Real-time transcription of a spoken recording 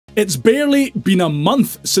It's barely been a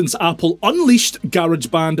month since Apple unleashed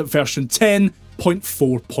GarageBand version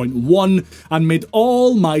 10.4.1 and made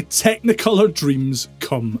all my Technicolour dreams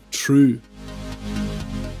come true.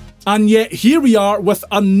 And yet here we are with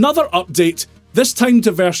another update, this time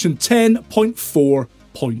to version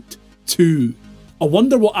 10.4.2. I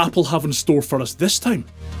wonder what Apple have in store for us this time.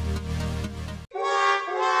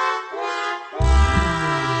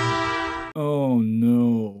 Oh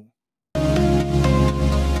no.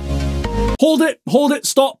 Hold it,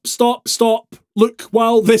 stop. Look,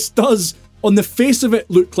 while this does, on the face of it,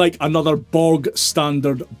 look like another bog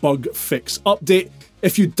standard bug fix update,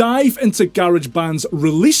 if you dive into GarageBand's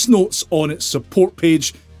release notes on its support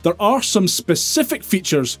page, there are some specific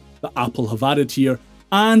features that Apple have added here,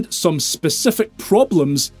 and some specific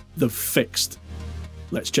problems they've fixed.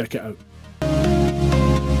 Let's check it out.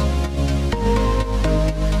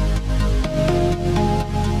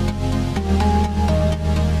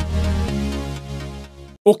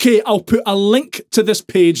 Okay, I'll put a link to this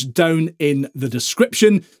page down in the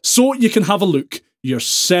description so you can have a look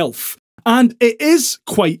yourself. And it is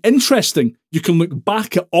quite interesting. You can look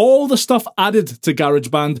back at all the stuff added to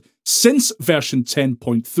GarageBand since version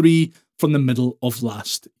 10.3 from the middle of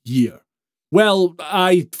last year. Well,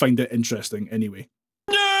 I find it interesting anyway.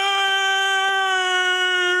 Nerd!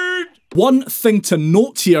 One thing to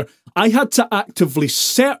note here, I had to actively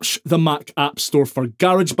search the Mac App Store for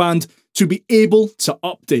GarageBand to be able to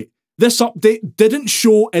update. This update didn't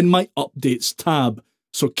show in my Updates tab,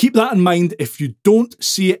 so keep that in mind if you don't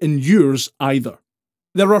see it in yours either.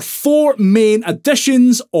 There are 4 main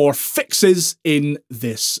additions or fixes in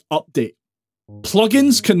this update.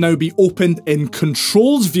 Plugins can now be opened in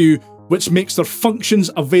Controls view, which makes their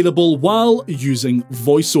functions available while using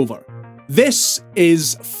VoiceOver. This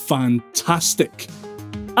is fantastic.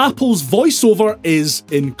 Apple's VoiceOver is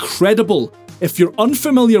incredible. If you're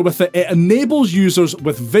unfamiliar with it, it enables users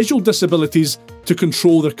with visual disabilities to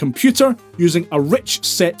control their computer using a rich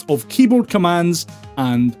set of keyboard commands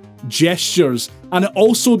and gestures, and it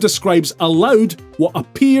also describes aloud what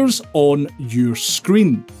appears on your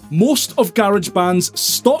screen. Most of GarageBand's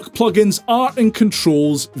stock plugins are in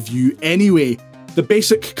Controls view anyway. The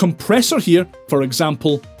basic compressor here, for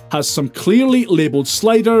example, has some clearly labelled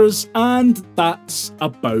sliders, and that's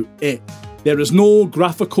about it. There is no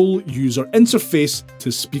graphical user interface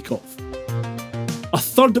to speak of. A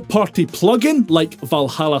third-party plugin like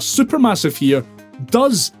Valhalla Supermassive here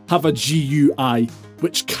does have a GUI,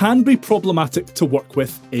 which can be problematic to work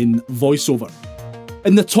with in VoiceOver.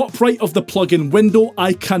 In the top right of the plugin window,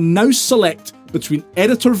 I can now select between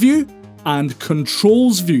Editor View and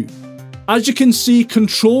Controls View. As you can see,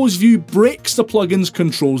 Controls View breaks the plugin's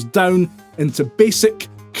controls down into basic,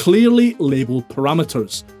 clearly labelled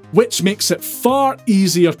parameters, which makes it far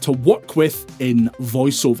easier to work with in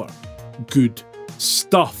VoiceOver. Good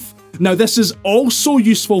stuff. Now, this is also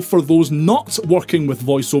useful for those not working with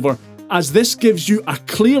VoiceOver, as this gives you a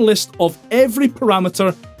clear list of every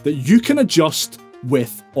parameter that you can adjust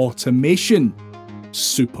with automation.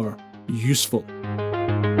 Super useful.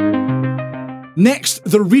 Next,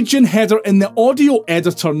 the region header in the audio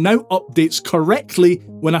editor now updates correctly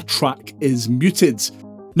when a track is muted.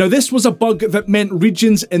 Now, this was a bug that meant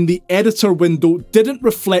regions in the editor window didn't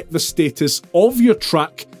reflect the status of your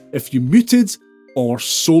track if you muted or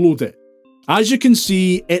soloed it. As you can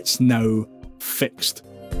see, it's now fixed.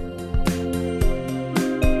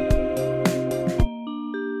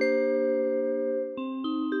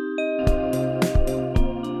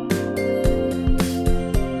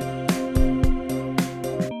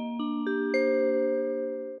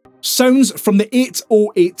 Sounds from the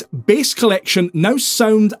 808 bass collection now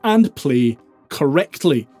sound and play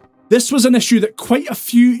correctly. This was an issue that quite a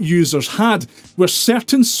few users had, where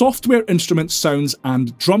certain software instrument sounds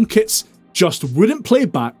and drum kits just wouldn't play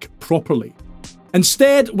back properly.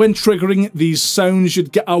 Instead, when triggering these sounds,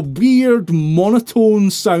 you'd get a weird monotone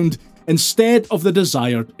sound instead of the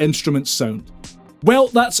desired instrument sound. Well,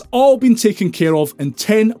 that's all been taken care of in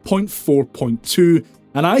 10.4.2,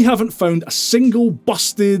 and I haven't found a single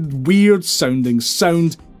busted, weird sounding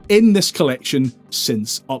sound in this collection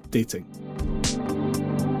since updating.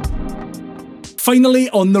 Finally,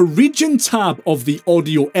 on the region tab of the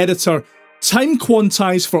audio editor, time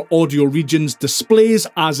quantize for audio regions displays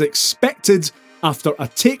as expected after a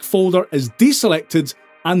take folder is deselected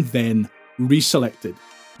and then reselected.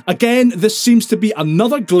 Again, this seems to be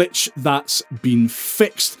another glitch that's been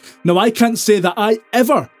fixed. Now, I can't say that I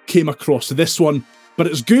ever came across this one, but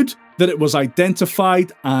it's good that it was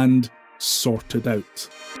identified and sorted out.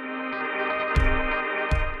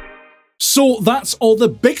 So that's all the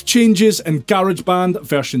big changes in GarageBand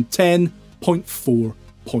version 10.4.2.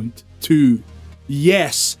 10.2.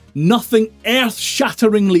 Yes, nothing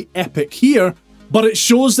earth-shatteringly epic here, but it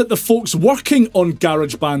shows that the folks working on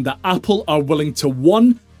GarageBand at Apple are willing to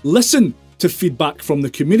 1. Listen to feedback from the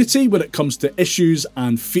community when it comes to issues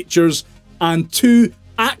and features, and 2.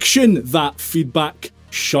 Action that feedback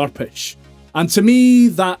sharpish. And to me,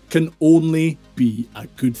 that can only be a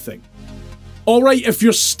good thing. Alright, if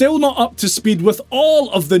you're still not up to speed with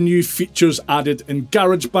all of the new features added in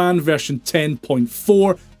GarageBand version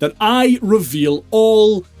 10.4, then I reveal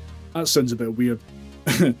all, that sounds a bit weird,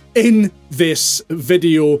 in this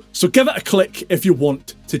video, so give it a click if you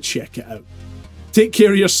want to check it out. Take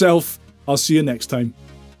care of yourself, I'll see you next time,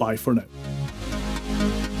 bye for now.